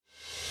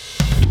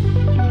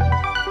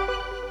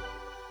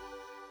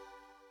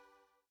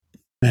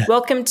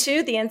Welcome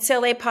to the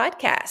NCLA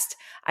podcast.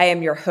 I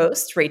am your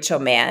host, Rachel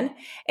Mann,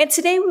 and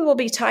today we will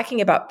be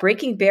talking about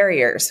breaking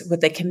barriers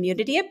with a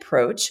community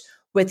approach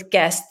with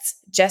guests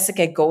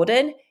Jessica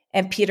Golden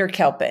and Peter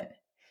Kelpin.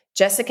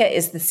 Jessica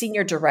is the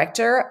Senior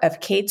Director of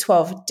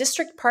K-12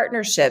 District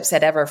Partnerships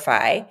at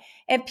EverFi,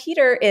 and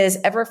Peter is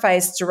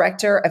EverFi's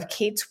Director of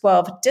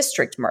K-12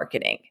 District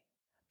Marketing.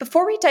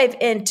 Before we dive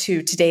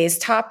into today's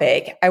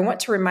topic, I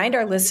want to remind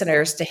our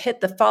listeners to hit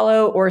the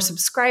follow or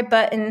subscribe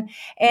button.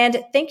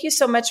 And thank you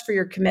so much for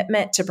your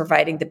commitment to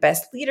providing the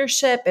best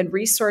leadership and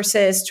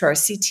resources to our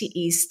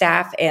CTE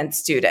staff and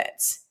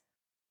students.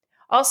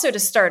 Also, to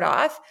start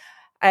off,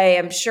 I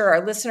am sure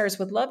our listeners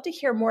would love to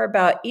hear more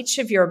about each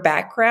of your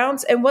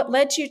backgrounds and what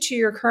led you to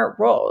your current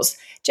roles.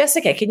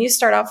 Jessica, can you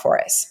start off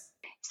for us?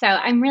 So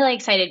I'm really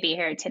excited to be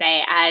here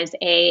today. As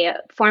a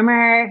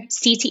former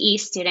CTE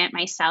student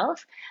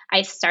myself,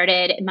 I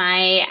started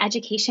my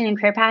education and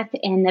career path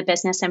in the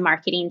business and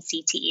marketing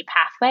CTE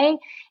pathway.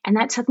 And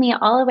that took me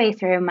all the way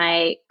through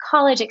my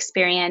college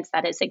experience.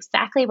 That is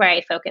exactly where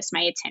I focused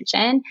my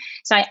attention.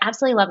 So I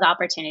absolutely love the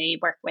opportunity to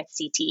work with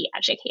CTE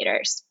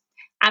educators.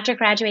 After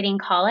graduating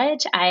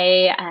college,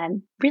 I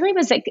really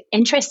was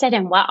interested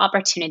in what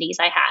opportunities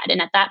I had.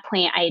 And at that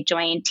point, I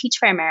joined Teach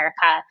for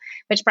America,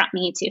 which brought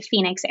me to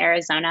Phoenix,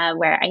 Arizona,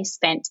 where I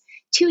spent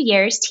 2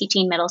 years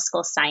teaching middle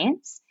school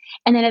science.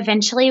 And then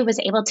eventually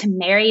was able to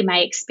marry my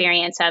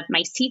experience of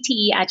my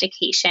CTE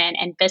education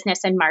and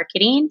business and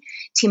marketing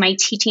to my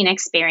teaching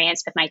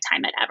experience with my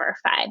time at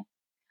EverFi.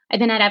 I've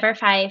been at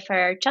EverFi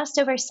for just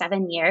over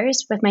 7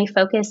 years, with my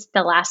focus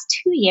the last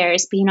 2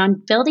 years being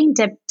on building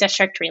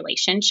district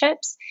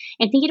relationships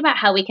and thinking about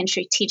how we can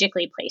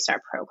strategically place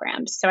our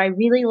programs. So I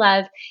really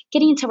love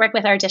getting to work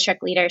with our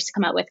district leaders to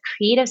come up with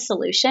creative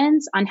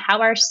solutions on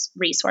how our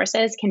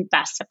resources can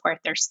best support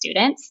their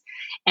students.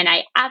 And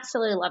I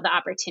absolutely love the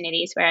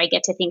opportunities where I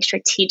get to think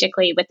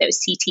strategically with those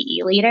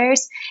CTE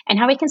leaders and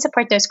how we can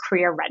support those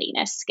career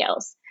readiness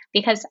skills,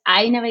 because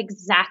I know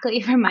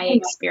exactly from my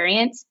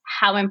experience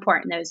how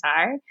important those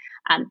are.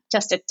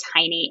 Just a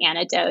tiny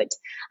anecdote.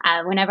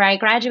 Whenever I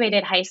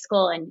graduated high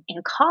school and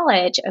in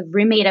college, a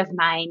roommate of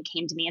mine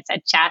came to me and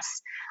said,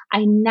 Jess,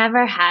 I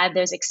never had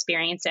those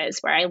experiences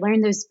where I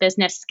learned those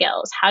business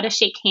skills, how to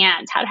shake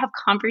hands, how to have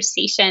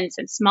conversations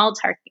and small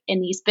talk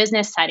in these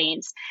business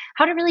settings,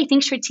 how to really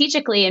think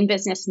strategically in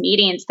business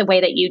meetings the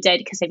way that you did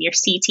because of your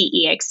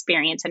CTE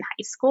experience in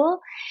high school.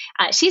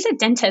 She's a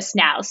dentist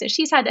now, so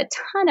she's had a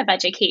ton of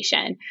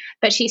education,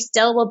 but she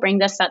still will bring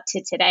this up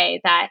to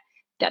today, that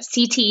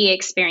CTE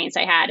experience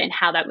I had and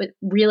how that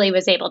really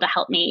was able to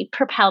help me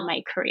propel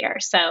my career.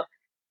 So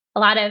a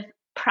lot of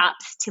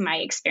props to my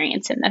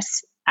experience in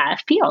this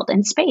field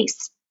and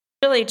space.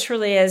 Really,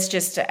 truly is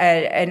just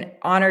an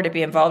honor to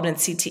be involved in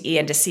CTE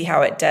and to see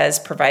how it does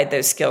provide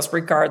those skills,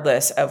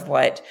 regardless of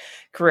what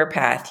career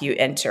path you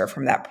enter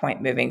from that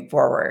point moving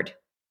forward.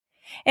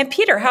 And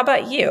Peter, how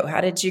about you? How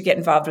did you get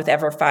involved with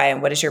EverFi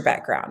and what is your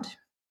background?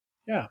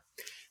 Yeah.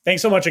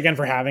 Thanks so much again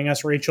for having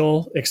us,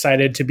 Rachel.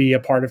 Excited to be a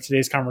part of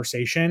today's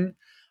conversation.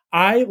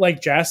 I,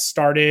 like Jess,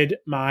 started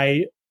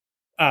my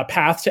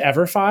path to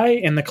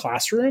EverFi in the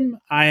classroom.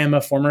 I am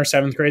a former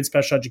 7th grade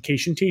special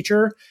education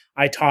teacher.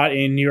 I taught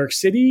in New York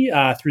City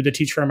through the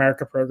Teach for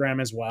America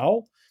program as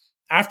well.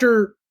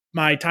 After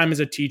my time as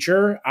a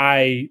teacher,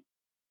 I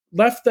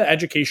left the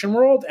education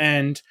world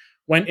and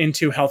went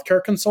into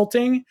healthcare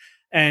consulting,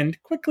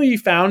 and quickly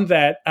found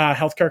that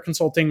healthcare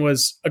consulting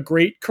was a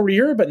great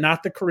career, but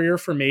not the career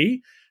for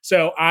me.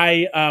 So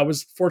I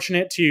was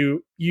fortunate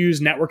to use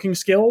networking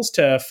skills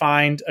to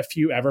find a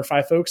few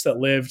EverFi folks that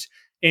lived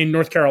in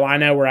North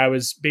Carolina, where I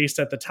was based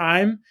at the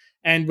time,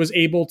 and was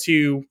able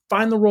to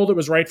find the role that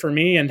was right for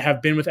me and have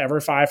been with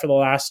EverFi for the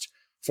last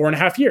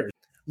 4.5 years.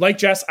 Like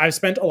Jess, I've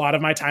spent a lot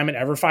of my time at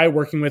EverFi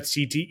working with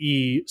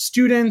CTE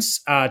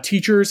students,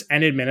 teachers,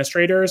 and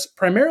administrators,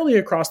 primarily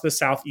across the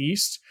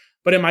Southeast.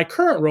 But in my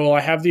current role,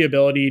 I have the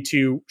ability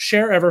to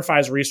share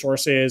EverFi's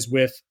resources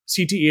with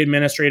CTE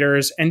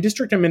administrators and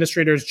district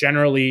administrators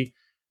generally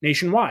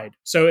nationwide.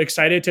 So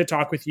excited to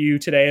talk with you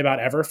today about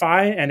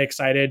EverFi and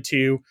excited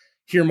to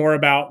hear more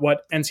about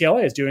what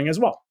NCLA is doing as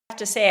well. I have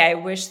to say, I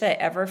wish that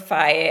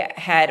EverFi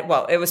had,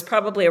 well, it was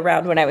probably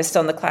around when I was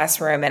still in the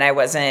classroom and I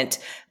wasn't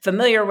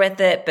familiar with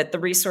it, but the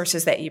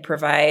resources that you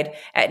provide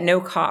at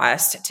no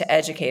cost to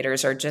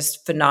educators are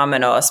just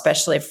phenomenal,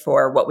 especially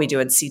for what we do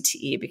in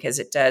CTE, because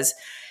it does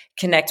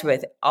connect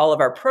with all of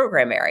our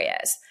program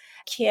areas.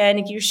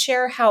 Can you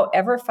share how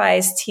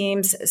EverFi's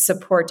teams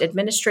support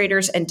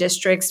administrators and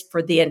districts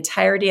for the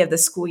entirety of the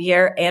school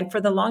year and for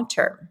the long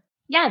term?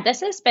 Yeah,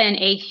 this has been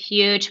a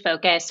huge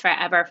focus for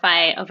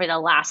EverFi over the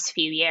last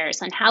few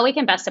years on how we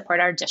can best support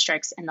our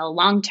districts in the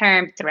long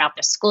term throughout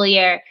the school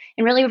year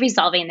and really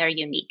resolving their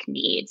unique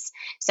needs.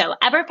 So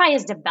EverFi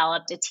has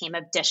developed a team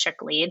of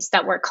district leads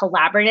that work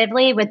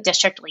collaboratively with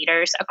district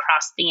leaders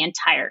across the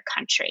entire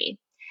country.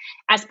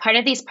 As part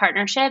of these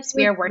partnerships,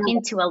 we are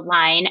working to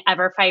align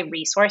EverFi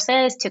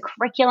resources to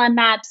curriculum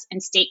maps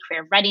and state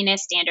career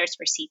readiness standards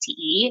for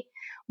CTE,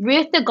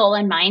 with the goal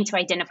in mind to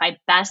identify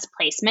best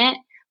placement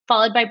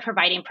followed by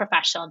providing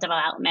professional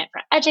development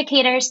for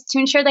educators to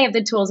ensure they have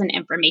the tools and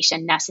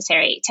information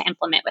necessary to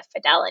implement with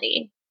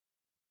fidelity.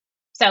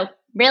 So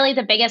really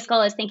the biggest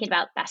goal is thinking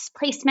about best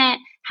placement,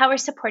 how we're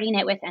supporting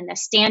it within the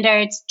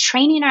standards,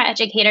 training our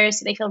educators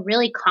so they feel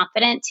really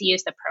confident to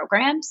use the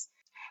programs.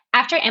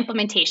 After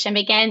implementation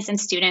begins and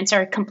students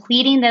are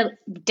completing the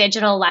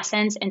digital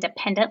lessons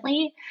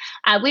independently,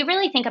 we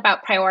really think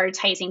about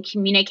prioritizing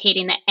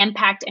communicating the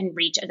impact and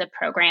reach of the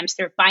programs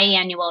through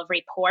biannual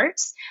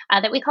reports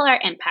that we call our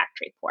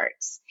impact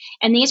reports.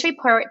 And these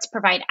reports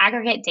provide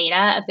aggregate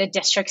data of the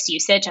district's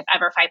usage of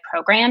EverFi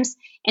programs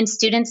and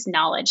students'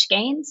 knowledge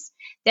gains.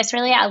 This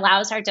really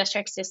allows our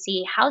districts to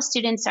see how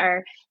students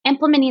are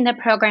implementing the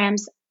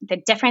programs,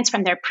 the difference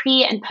from their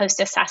pre and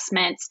post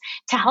assessments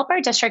to help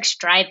our districts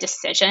drive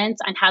decisions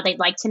on how they'd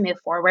like to move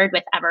forward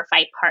with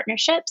EverFi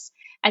partnerships,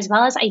 as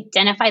well as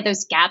identify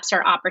those gaps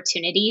or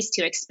opportunities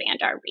to expand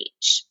our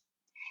reach.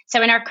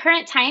 So in our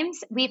current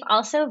times, we've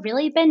also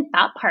really been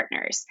thought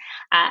partners.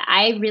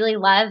 I really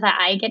love that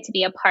I get to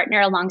be a partner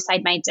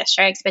alongside my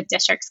districts, with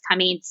districts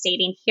coming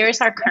stating,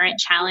 here's our current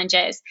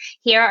challenges.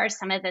 Here are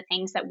some of the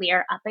things that we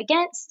are up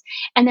against.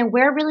 And then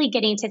we're really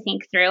getting to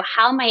think through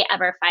how might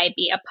EverFi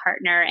be a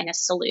partner and a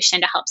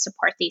solution to help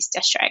support these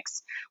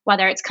districts,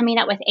 whether it's coming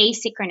up with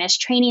asynchronous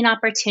training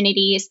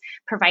opportunities,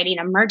 providing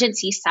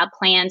emergency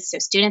sub-plans so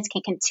students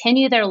can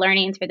continue their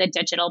learning through the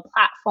digital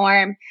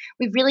platform.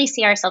 We really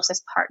see ourselves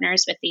as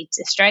partners with these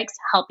districts,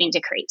 helping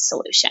to create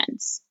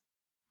solutions.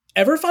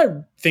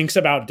 EverFi thinks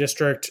about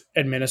district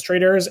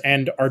administrators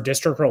and our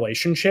district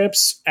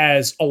relationships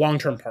as a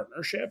long-term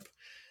partnership.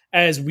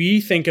 As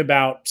we think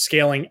about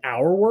scaling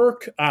our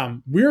work,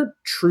 we're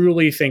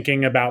truly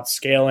thinking about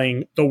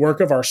scaling the work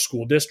of our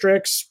school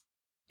districts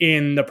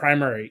in the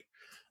primary.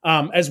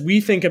 As we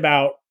think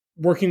about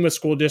working with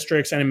school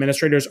districts and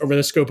administrators over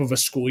the scope of a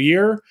school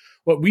year,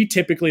 what we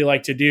typically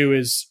like to do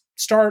is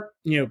start,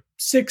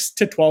 6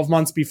 to 12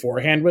 months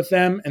beforehand with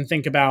them and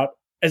think about,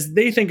 as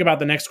they think about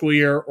the next school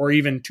year or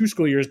even 2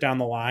 school years down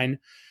the line,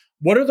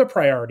 what are the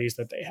priorities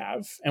that they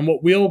have? And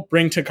what we'll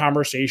bring to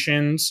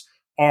conversations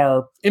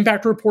are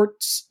impact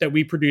reports that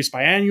we produce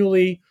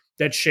biannually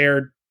that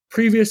shared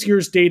previous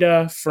year's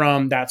data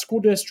from that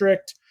school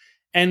district.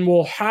 And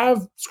we'll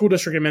have school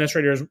district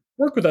administrators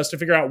work with us to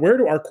figure out where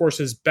do our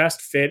courses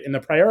best fit in the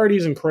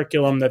priorities and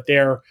curriculum that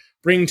they're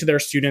bringing to their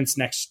students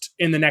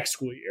in the next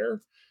school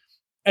year.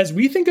 As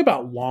we think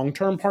about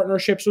long-term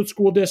partnerships with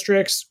school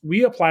districts,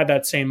 we apply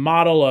that same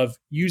model of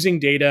using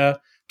data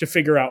to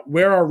figure out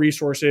where our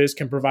resources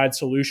can provide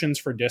solutions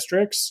for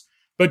districts,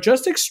 but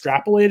just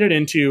extrapolate it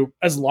into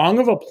as long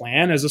of a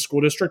plan as a school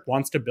district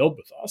wants to build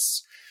with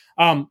us.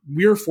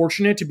 We're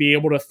fortunate to be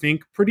able to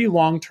think pretty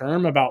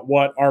long-term about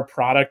what our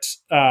product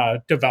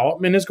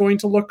development is going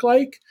to look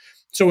like.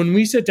 So when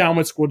we sit down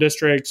with school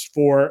districts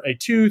for a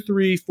 2,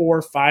 3,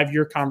 4,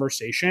 5-year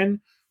conversation,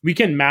 we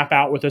can map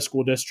out with a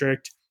school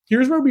district,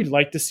 here's where we'd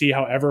like to see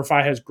how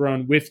EverFi has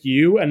grown with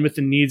you and with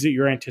the needs that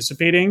you're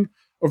anticipating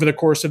over the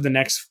course of the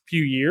next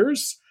few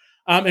years.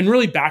 And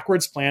really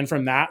backwards plan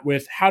from that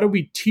with how do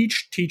we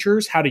teach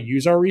teachers how to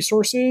use our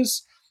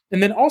resources?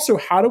 And then also,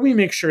 how do we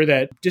make sure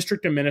that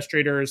district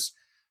administrators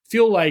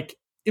feel like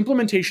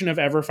implementation of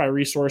EverFi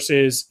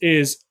resources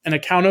is an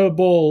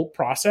accountable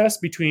process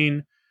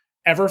between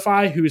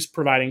EverFi, who's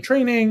providing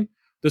training,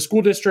 the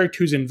school district,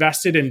 who's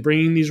invested in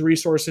bringing these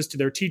resources to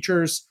their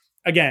teachers,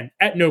 again,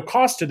 at no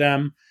cost to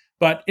them,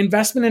 but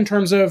investment in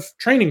terms of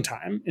training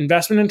time,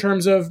 investment in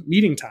terms of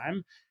meeting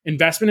time,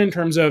 investment in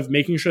terms of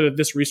making sure that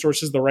this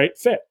resource is the right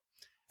fit.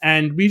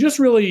 And we just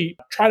really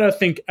try to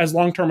think as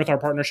long-term with our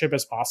partnership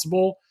as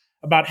possible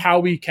about how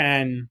we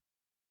can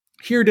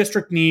hear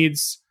district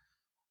needs,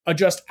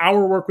 adjust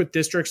our work with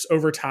districts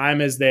over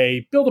time as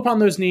they build upon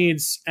those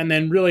needs, and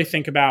then really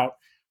think about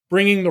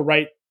bringing the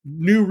right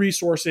new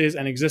resources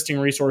and existing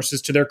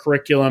resources to their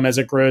curriculum as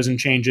it grows and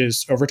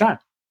changes over time.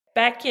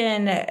 Back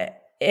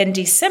in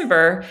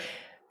December,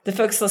 the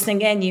folks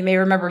listening in, you may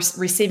remember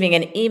receiving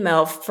an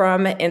email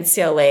from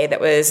NCLA that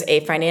was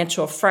a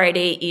Financial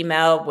Friday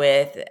email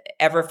with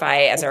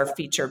EverFi as our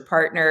featured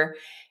partner.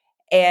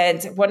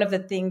 And one of the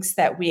things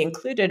that we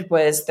included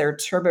was their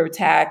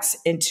TurboTax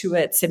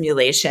Intuit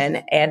simulation.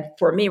 And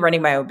for me,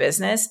 running my own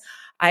business,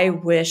 I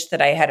wish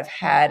that I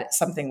had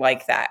something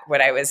like that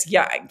when I was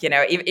young,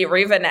 or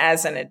even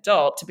as an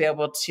adult, to be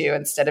able to,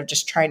 instead of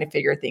just trying to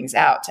figure things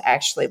out, to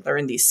actually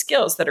learn these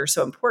skills that are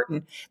so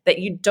important that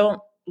you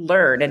don't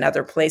learn in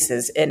other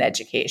places in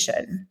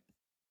education.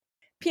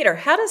 Peter,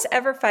 how does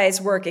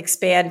EverFi's work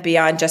expand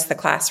beyond just the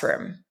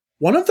classroom?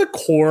 One of the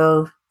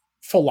core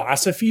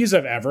philosophies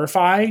of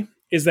EverFi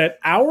is that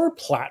our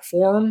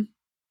platform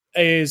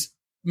is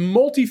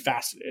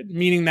multifaceted,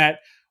 meaning that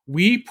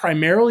we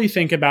primarily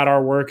think about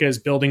our work as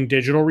building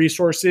digital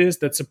resources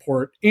that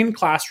support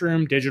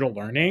in-classroom digital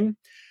learning.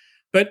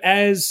 But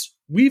as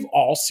we've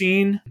all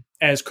seen,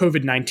 as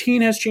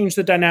COVID-19 has changed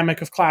the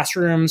dynamic of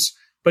classrooms,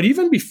 but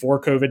even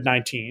before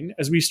COVID-19,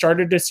 as we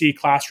started to see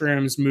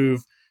classrooms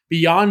move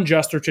beyond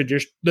just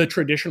the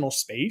traditional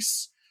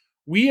space,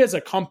 we as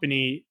a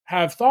company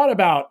have thought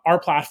about our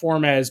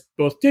platform as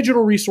both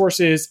digital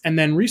resources and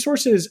then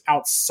resources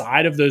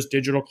outside of those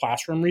digital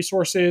classroom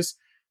resources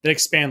that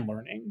expand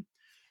learning.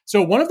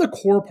 So one of the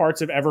core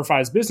parts of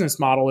EverFi's business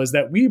model is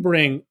that we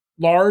bring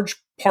large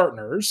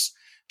partners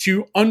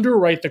to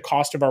underwrite the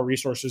cost of our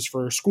resources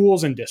for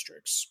schools and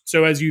districts.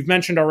 So as you've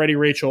mentioned already,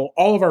 Rachel,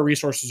 all of our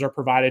resources are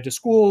provided to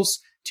schools,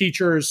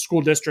 teachers,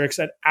 school districts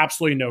at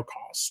absolutely no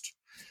cost.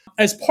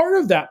 As part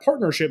of that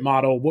partnership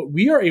model, what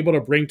we are able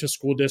to bring to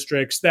school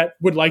districts that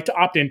would like to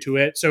opt into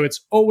it, so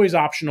it's always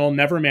optional,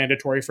 never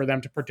mandatory for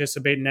them to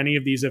participate in any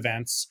of these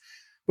events,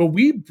 but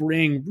we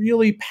bring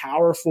really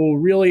powerful,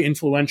 really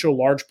influential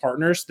large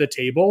partners to the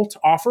table to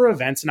offer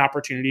events and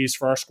opportunities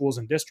for our schools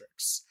and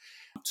districts.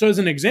 So as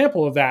an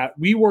example of that,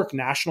 we work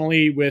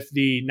nationally with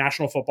the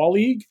National Football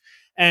League.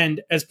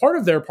 And as part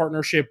of their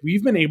partnership,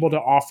 we've been able to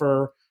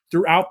offer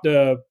throughout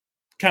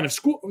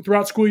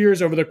school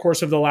years over the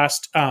course of the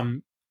last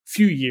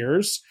few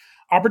years,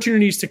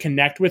 opportunities to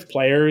connect with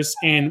players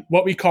in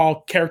what we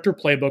call Character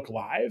Playbook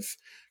Live.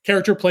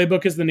 Character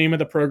Playbook is the name of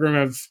the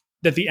program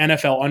that the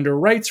NFL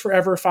underwrites for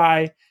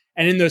EverFi.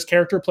 And in those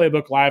Character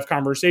Playbook Live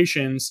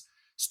conversations,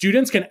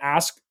 students can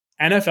ask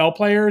NFL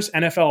players,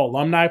 NFL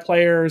alumni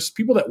players,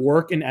 people that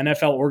work in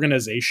NFL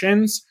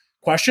organizations,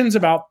 questions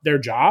about their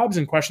jobs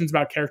and questions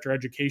about character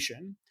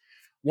education.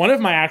 One of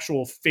my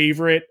actual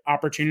favorite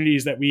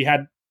opportunities that we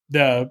had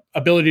the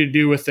ability to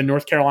do with the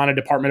North Carolina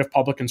Department of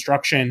Public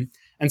Instruction,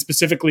 and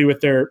specifically with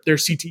their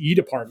CTE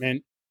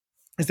department,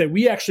 is that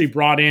we actually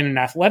brought in an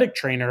athletic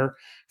trainer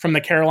from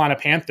the Carolina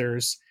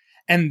Panthers,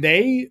 and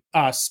they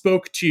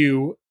spoke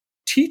to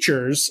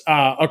teachers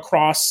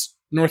across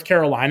North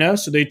Carolina.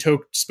 So they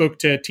spoke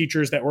to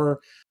teachers that were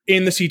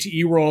in the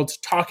CTE world,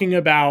 talking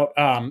about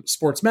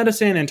sports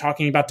medicine and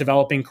talking about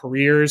developing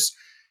careers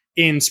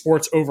in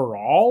sports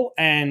overall.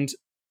 And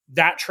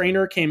that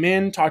trainer came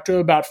in, talked to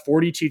about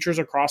 40 teachers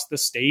across the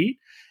state.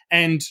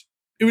 And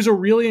it was a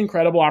really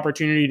incredible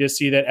opportunity to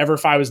see that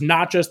EverFi was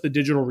not just the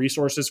digital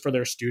resources for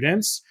their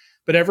students,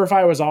 but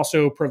EverFi was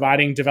also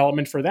providing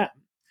development for them.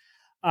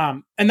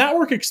 And that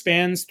work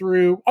expands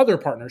through other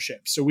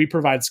partnerships. So we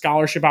provide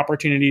scholarship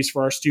opportunities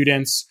for our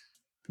students.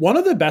 One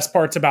of the best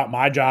parts about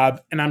my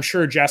job, and I'm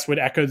sure Jess would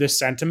echo this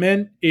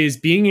sentiment, is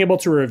being able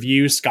to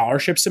review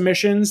scholarship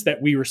submissions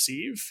that we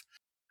receive.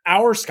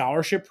 Our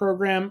scholarship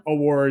program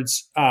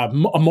awards a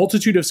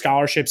multitude of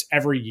scholarships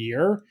every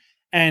year.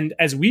 And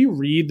as we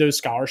read those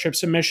scholarship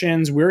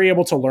submissions, we're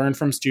able to learn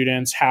from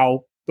students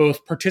how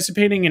both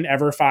participating in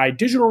EverFi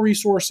digital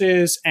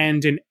resources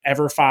and in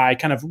EverFi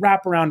kind of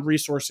wraparound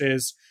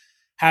resources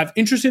have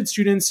interested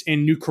students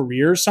in new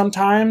careers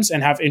sometimes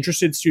and have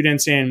interested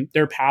students in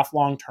their path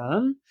long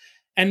term.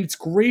 And it's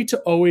great to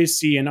always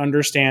see and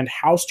understand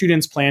how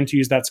students plan to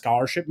use that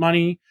scholarship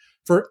money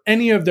for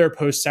any of their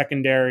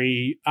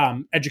post-secondary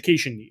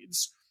education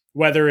needs,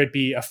 whether it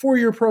be a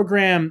 4-year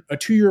program, a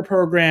 2-year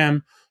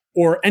program,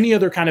 or any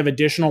other kind of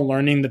additional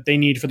learning that they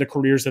need for the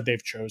careers that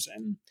they've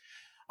chosen.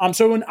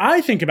 So when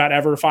I think about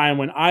EverFi and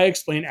when I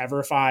explain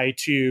EverFi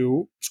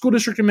to school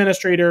district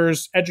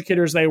administrators,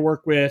 educators that I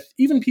work with,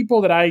 even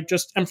people that I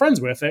just am friends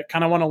with that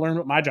kind of want to learn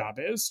what my job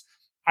is,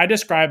 I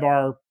describe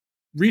our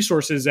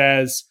resources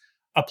as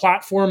a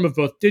platform of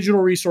both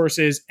digital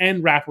resources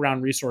and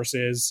wraparound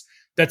resources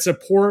that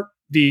support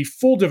the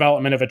full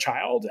development of a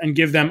child and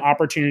give them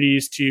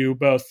opportunities to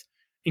both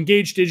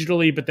engage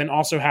digitally, but then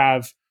also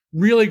have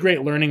really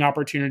great learning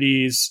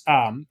opportunities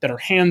that are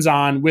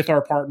hands-on with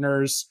our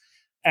partners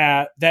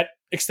that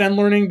extend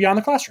learning beyond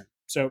the classroom.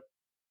 So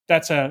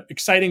that's an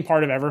exciting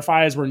part of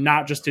EverFi is we're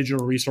not just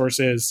digital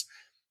resources.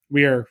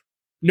 We are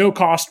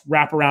no-cost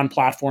wraparound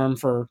platform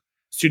for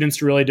students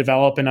to really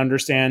develop and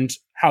understand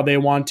how they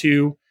want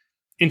to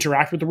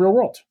interact with the real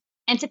world.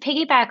 And to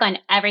piggyback on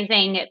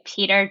everything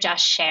Peter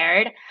just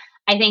shared,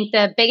 I think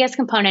the biggest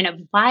component of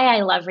why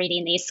I love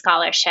reading these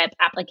scholarship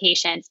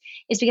applications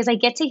is because I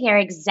get to hear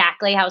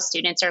exactly how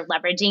students are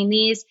leveraging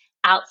these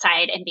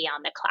outside and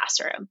beyond the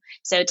classroom.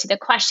 So to the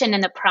question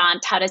in the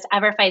prompt, how does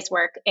EverFi's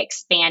work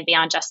expand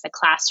beyond just the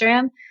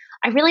classroom?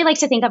 I really like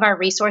to think of our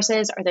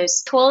resources or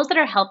those tools that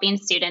are helping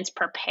students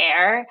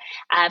prepare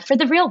for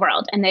the real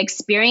world and the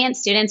experience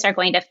students are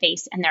going to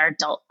face in their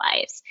adult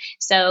lives.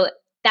 So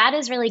that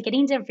is really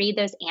getting to read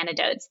those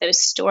anecdotes,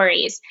 those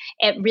stories.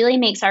 It really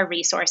makes our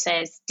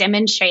resources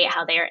demonstrate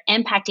how they are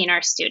impacting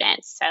our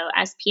students. So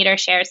as Peter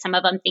shared, some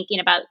of them thinking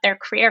about their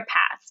career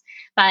paths,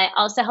 but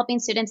also helping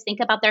students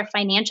think about their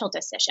financial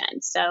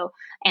decisions. So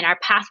in our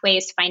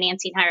pathways,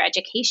 financing higher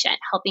education,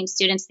 helping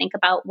students think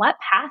about what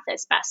path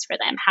is best for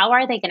them. How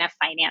are they going to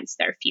finance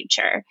their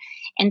future?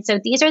 And so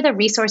these are the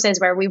resources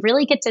where we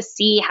really get to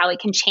see how it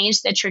can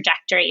change the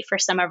trajectory for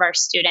some of our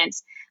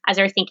students as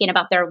they're thinking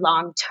about their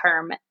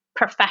long-term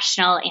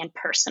professional and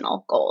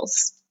personal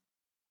goals.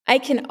 I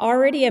can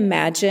already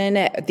imagine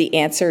the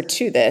answer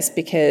to this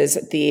because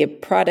the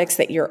products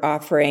that you're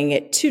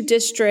offering to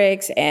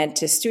districts and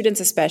to students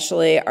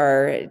especially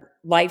are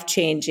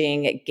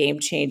life-changing,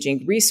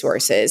 game-changing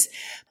resources.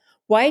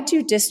 Why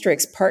do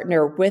districts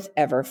partner with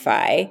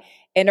EverFi?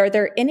 And are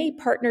there any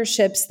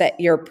partnerships that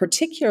you're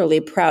particularly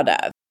proud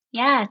of?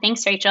 Yeah,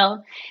 thanks,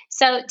 Rachel.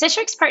 So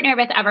districts partner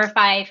with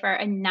EverFi for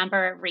a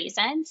number of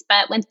reasons,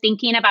 but when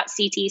thinking about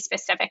CT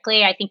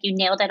specifically, I think you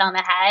nailed it on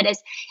the head.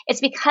 Is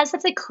it's because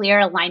of the clear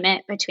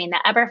alignment between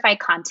the EverFi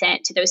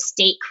content to those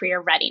state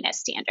career readiness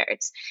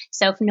standards.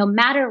 So no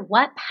matter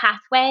what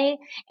pathway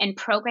and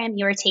program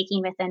you are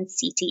taking within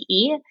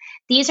CTE,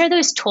 these are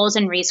those tools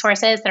and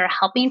resources that are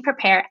helping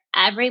prepare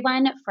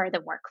everyone for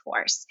the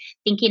workforce.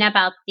 Thinking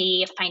about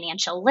the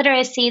financial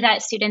literacy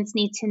that students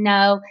need to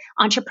know,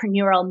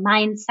 entrepreneurial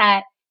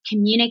mindset,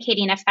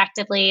 communicating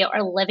effectively,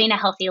 or living a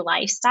healthy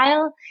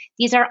lifestyle.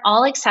 These are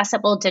all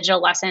accessible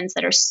digital lessons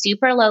that are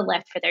super low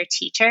lift for their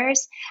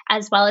teachers,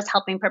 as well as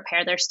helping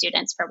prepare their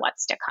students for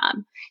what's to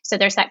come. So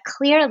there's that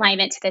clear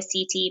alignment to the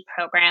CTE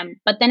program,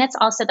 but then it's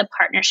also the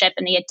partnership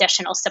and the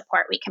additional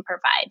support we can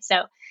provide.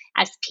 So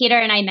as Peter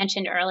and I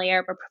mentioned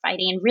earlier, we're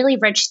providing really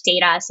rich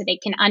data so they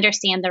can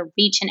understand the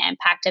reach and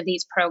impact of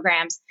these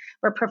programs.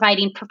 We're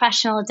providing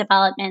professional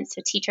development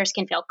so teachers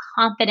can feel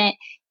confident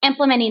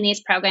implementing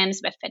these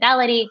programs with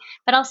fidelity,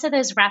 but also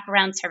those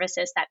wraparound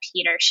services that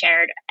Peter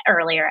shared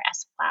earlier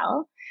as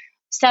well.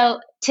 So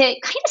to kind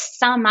of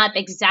sum up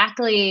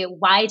exactly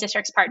why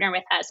districts partner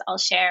with us, I'll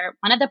share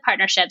one of the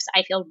partnerships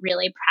I feel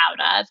really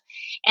proud of,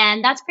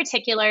 and that's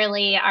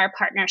particularly our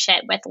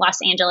partnership with Los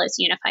Angeles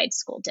Unified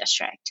School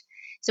District.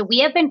 So we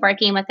have been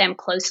working with them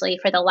closely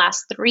for the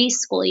last 3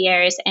 school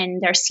years in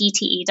their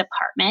CTE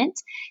department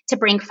to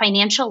bring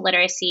financial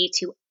literacy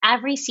to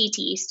every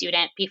CTE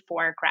student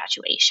before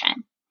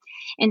graduation.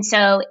 And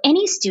so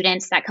any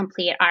students that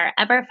complete our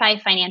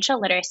EverFi Financial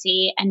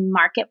Literacy and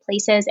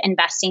Marketplaces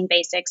Investing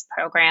Basics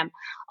program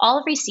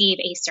all receive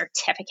a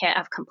certificate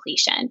of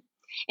completion.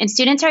 And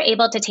students are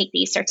able to take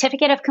these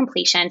certificate of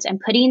completions and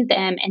putting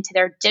them into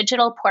their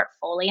digital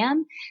portfolio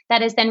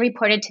that is then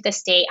reported to the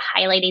state,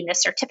 highlighting the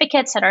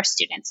certificates that our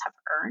students have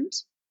earned.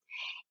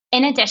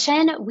 In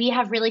addition, we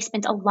have really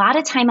spent a lot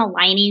of time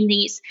aligning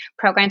these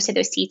programs to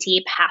those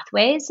CTE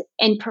pathways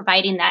and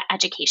providing that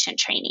education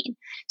training.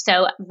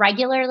 So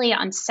regularly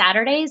on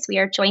Saturdays, we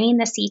are joining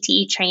the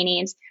CTE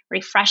trainings,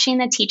 refreshing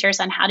the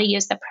teachers on how to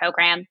use the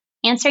program,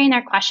 answering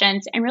their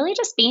questions, and really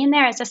just being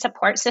there as a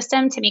support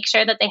system to make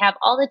sure that they have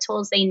all the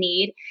tools they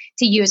need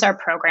to use our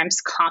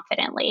programs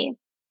confidently.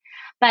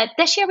 But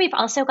this year, we've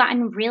also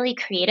gotten really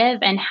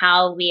creative in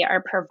how we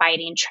are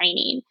providing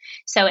training.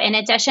 So in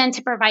addition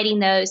to providing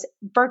those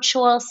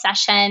virtual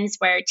sessions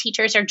where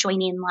teachers are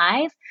joining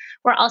live,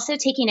 we're also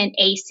taking an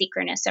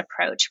asynchronous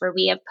approach where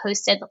we have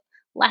posted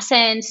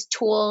lessons,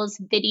 tools,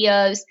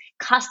 videos,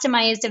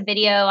 customized a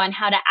video on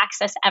how to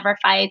access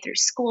EverFi through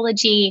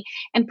Schoology,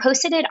 and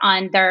posted it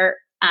on their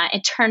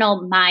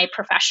internal My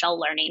Professional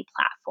Learning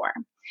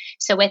platform.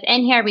 So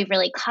within here, we've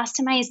really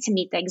customized to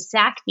meet the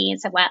exact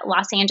needs of what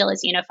Los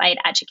Angeles Unified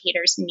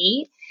educators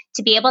need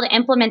to be able to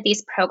implement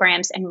these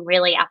programs and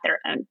really at their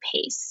own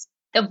pace.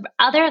 The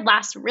other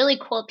last really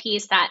cool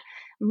piece that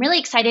I'm really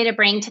excited to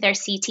bring to their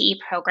CTE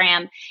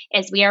program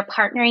is we are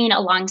partnering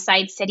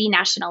alongside City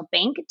National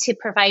Bank to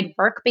provide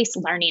work-based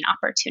learning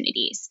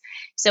opportunities.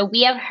 So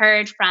we have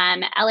heard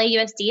from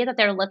LAUSD that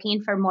they're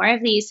looking for more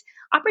of these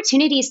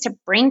opportunities to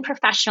bring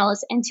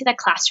professionals into the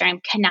classroom,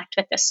 connect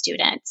with the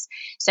students.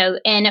 So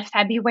in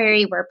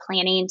February, we're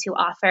planning to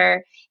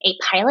offer a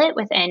pilot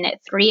within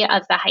 3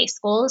 of the high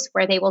schools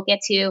where they will get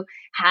to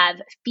have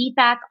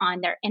feedback on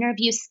their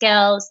interview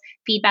skills,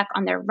 feedback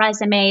on their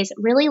resumes,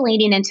 really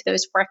leaning into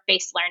those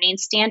work-based learning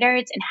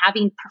standards and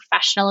having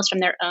professionals from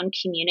their own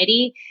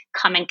community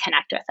come and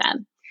connect with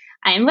them.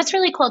 And what's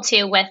really cool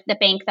too with the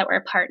bank that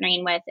we're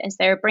partnering with is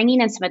they're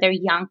bringing in some of their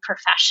young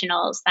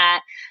professionals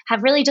that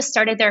have really just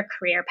started their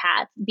career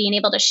path, being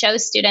able to show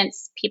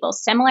students, people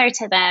similar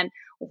to them,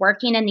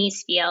 working in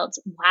these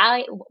fields.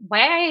 Why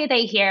are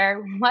they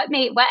here? What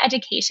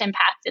education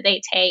path did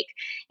they take?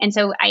 And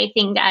so I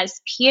think,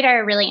 as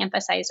Peter really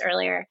emphasized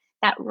earlier,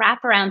 that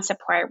wraparound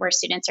support where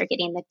students are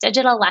getting the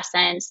digital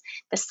lessons,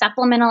 the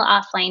supplemental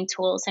offline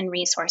tools and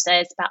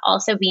resources, but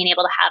also being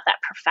able to have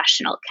that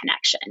professional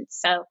connection.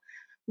 So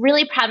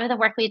really proud of the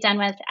work we've done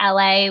with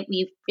LA.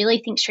 We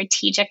really think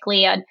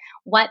strategically on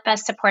what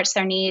best supports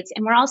their needs.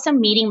 And we're also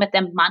meeting with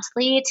them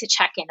monthly to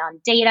check in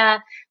on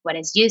data. What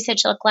does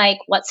usage look like?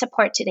 What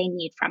support do they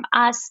need from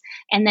us?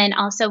 And then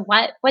also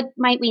what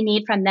might we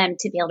need from them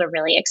to be able to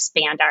really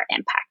expand our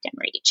impact and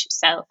reach?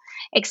 So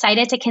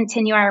excited to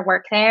continue our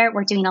work there.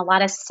 We're doing a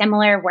lot of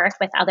similar work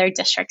with other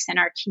districts in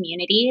our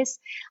communities.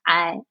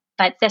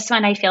 But this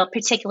one I feel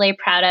particularly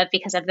proud of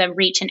because of the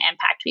reach and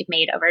impact we've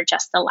made over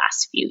just the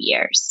last few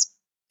years.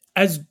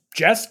 As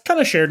Jess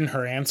kind of shared in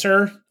her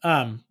answer,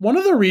 one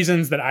of the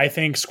reasons that I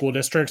think school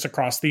districts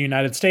across the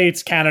United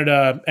States,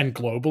 Canada, and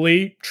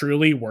globally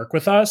truly work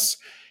with us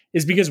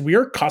is because we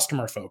are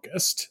customer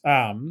focused.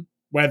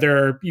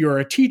 Whether you're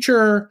a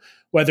teacher,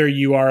 whether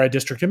you are a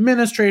district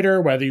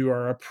administrator, whether you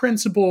are a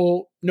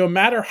principal, no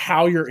matter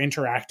how you're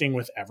interacting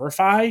with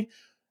EverFi,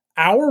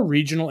 our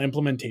regional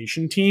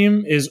implementation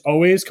team is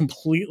always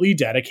completely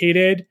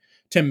dedicated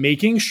to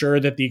making sure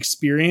that the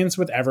experience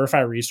with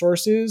EverFi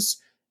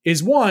resources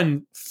is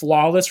one,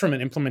 flawless from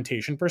an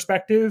implementation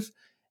perspective,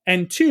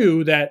 and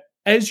two, that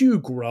as you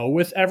grow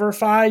with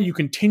EverFi, you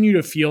continue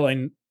to feel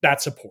in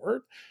that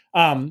support.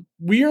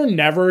 We are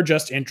never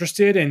just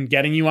interested in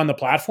getting you on the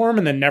platform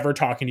and then never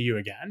talking to you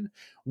again.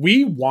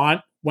 We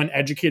want, when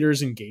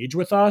educators engage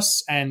with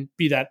us, and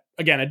be that,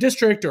 again, a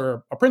district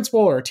or a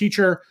principal or a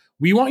teacher,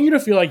 we want you to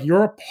feel like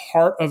you're a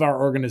part of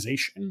our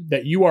organization,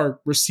 that you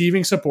are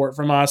receiving support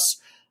from us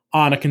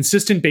on a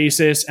consistent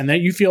basis, and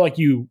that you feel like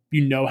you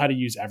know how to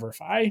use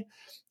EverFi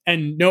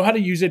and know how to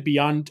use it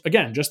beyond,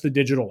 again, just the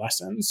digital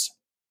lessons.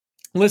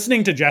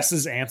 Listening to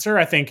Jess's answer,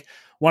 I think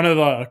one of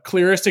the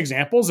clearest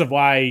examples of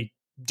why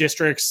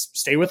districts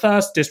stay with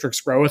us,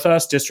 districts grow with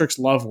us, districts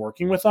love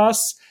working with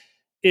us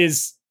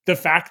is the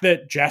fact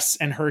that Jess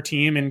and her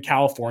team in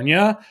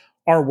California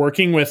are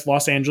working with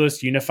Los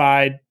Angeles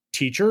Unified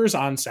teachers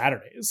on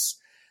Saturdays.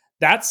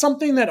 That's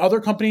something that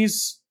other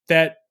companies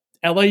that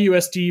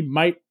LAUSD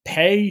might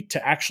pay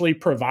to actually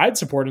provide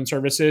support and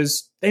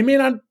services, they may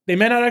not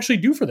actually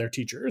do for their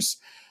teachers.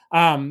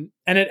 And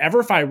at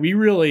EverFi, we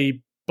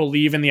really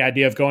believe in the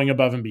idea of going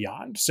above and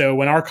beyond. So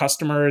when our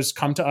customers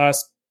come to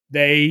us,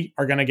 they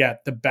are going to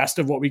get the best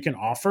of what we can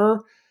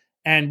offer,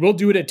 and we'll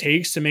do what it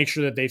takes to make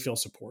sure that they feel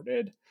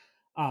supported.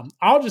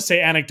 I'll just say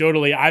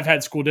anecdotally, I've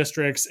had school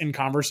districts in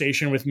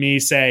conversation with me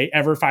say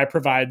EverFi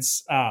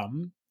provides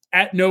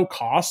at no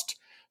cost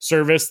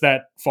service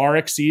that far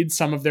exceeds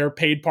some of their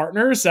paid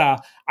partners.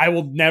 I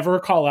will never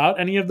call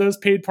out any of those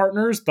paid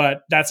partners,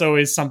 but that's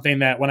always something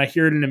that when I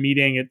hear it in a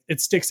meeting,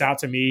 it sticks out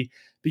to me,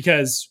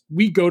 because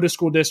we go to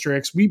school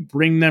districts, we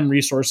bring them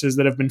resources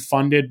that have been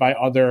funded by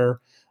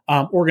other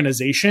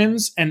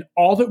organizations. And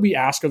all that we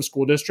ask of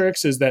school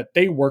districts is that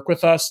they work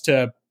with us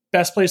to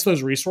best place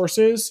those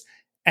resources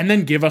and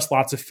then give us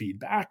lots of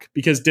feedback,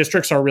 because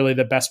districts are really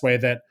the best way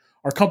that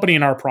our company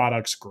and our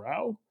products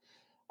grow.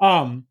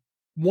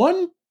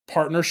 One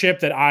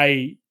partnership that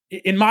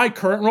in my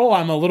current role,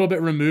 I'm a little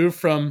bit removed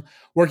from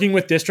working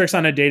with districts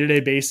on a day-to-day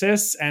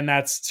basis. And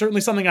that's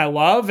certainly something I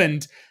love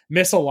and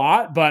miss a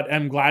lot, but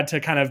I'm glad to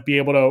kind of be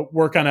able to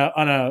work on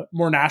a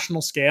more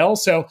national scale.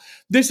 So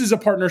this is a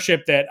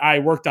partnership that I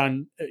worked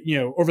on,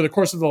 over the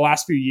course of the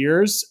last few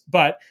years.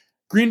 But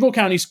Greenville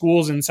County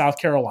Schools in South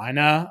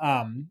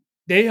Carolina,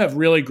 they have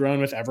really grown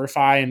with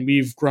EverFi, and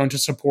we've grown to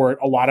support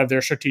a lot of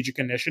their strategic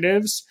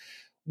initiatives.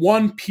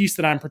 One piece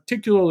that I'm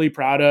particularly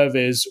proud of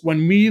is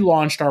when we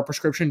launched our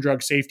prescription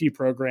drug safety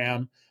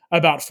program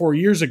about 4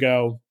 years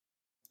ago,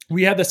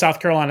 we had the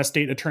South Carolina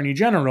State Attorney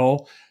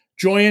General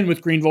join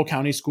with Greenville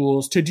County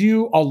Schools to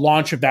do a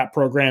launch of that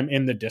program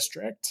in the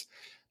district.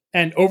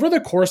 And over the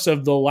course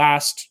of the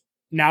last,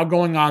 now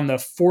going on the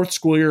fourth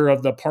school year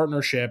of the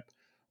partnership,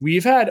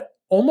 we've had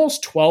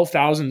almost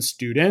 12,000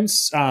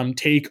 students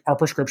take our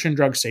prescription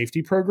drug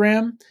safety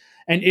program.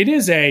 And it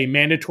is a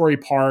mandatory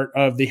part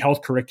of the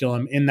health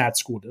curriculum in that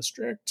school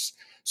district.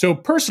 So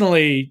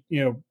personally,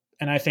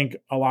 and I think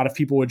a lot of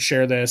people would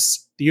share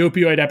this, the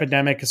opioid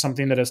epidemic is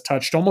something that has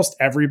touched almost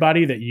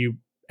everybody that you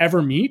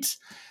ever meet.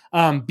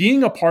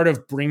 Being a part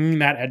of bringing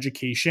that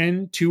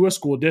education to a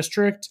school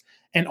district,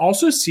 and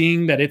also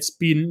seeing that it's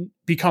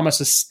become a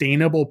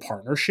sustainable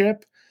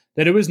partnership,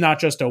 that it was not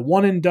just a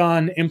one and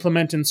done,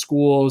 implement in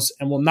schools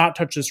and will not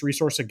touch this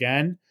resource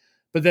again,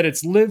 but that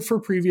it's lived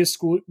for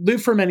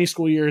many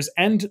school years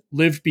and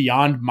lived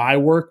beyond my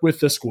work with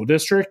the school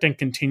district and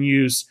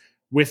continues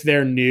with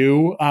their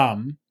new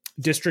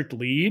district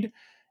lead,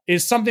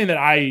 is something that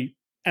I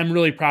am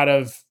really proud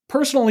of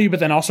personally, but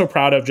then also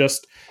proud of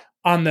just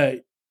on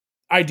the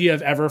idea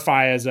of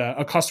EverFi as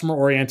a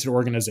customer-oriented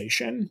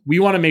organization. We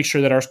want to make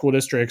sure that our school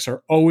districts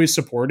are always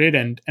supported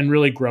and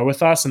really grow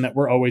with us, and that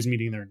we're always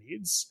meeting their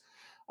needs.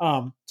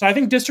 So I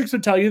think districts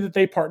would tell you that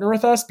they partner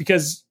with us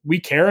because we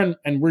care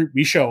and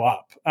we show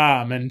up.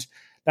 And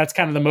that's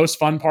kind of the most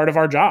fun part of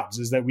our jobs,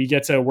 is that we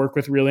get to work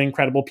with really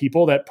incredible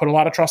people that put a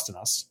lot of trust in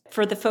us.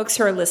 For the folks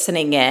who are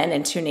listening in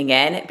and tuning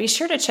in, be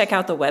sure to check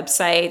out the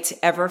website,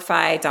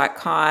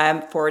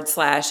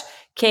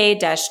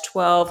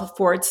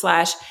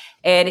 everfi.com/K-12/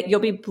 and you'll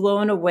be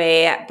blown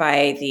away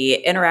by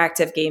the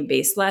interactive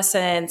game-based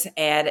lessons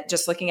and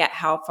just looking at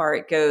how far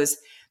it goes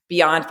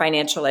beyond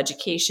financial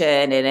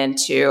education and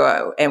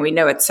into, and we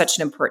know it's such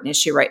an important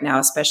issue right now,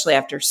 especially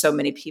after so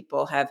many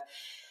people have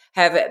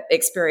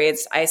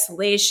experienced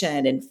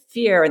isolation and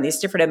fear and these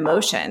different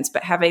emotions,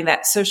 but having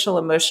that social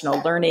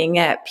emotional learning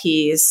at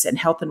peace and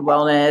health and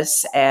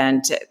wellness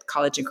and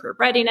college and career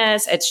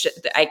readiness. It's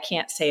just, I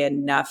can't say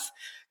enough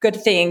good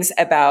things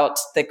about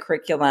the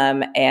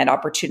curriculum and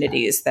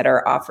opportunities that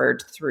are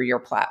offered through your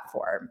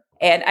platform.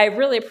 And I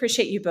really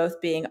appreciate you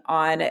both being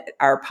on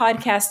our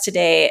podcast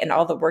today and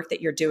all the work that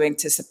you're doing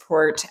to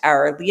support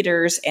our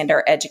leaders and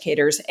our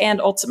educators and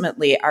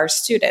ultimately our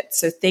students.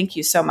 So thank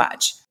you so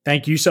much.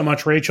 Thank you so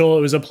much, Rachel.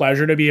 It was a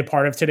pleasure to be a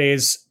part of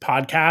today's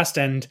podcast.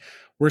 And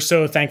we're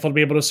so thankful to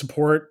be able to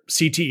support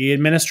CTE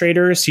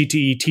administrators,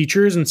 CTE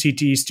teachers, and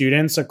CTE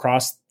students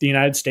across the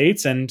United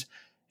States, and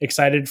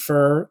excited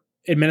for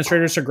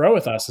administrators to grow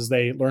with us as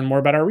they learn more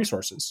about our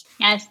resources.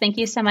 Yes, thank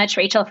you so much,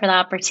 Rachel, for the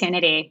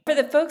opportunity. For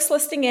the folks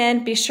listening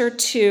in, be sure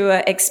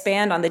to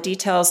expand on the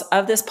details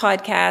of this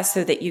podcast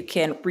so that you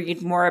can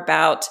read more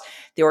about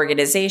the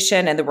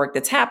organization and the work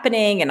that's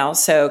happening, and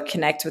also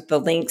connect with the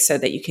links so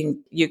that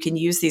you can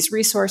use these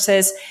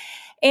resources.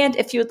 And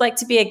if you would like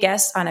to be a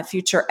guest on a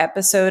future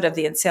episode of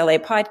the NCLA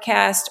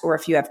podcast, or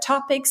if you have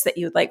topics that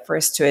you would like for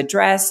us to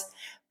address,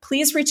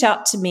 please reach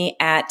out to me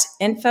at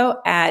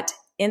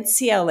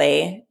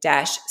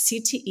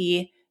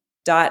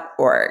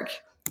info@ncla-cte.org.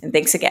 And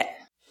thanks again.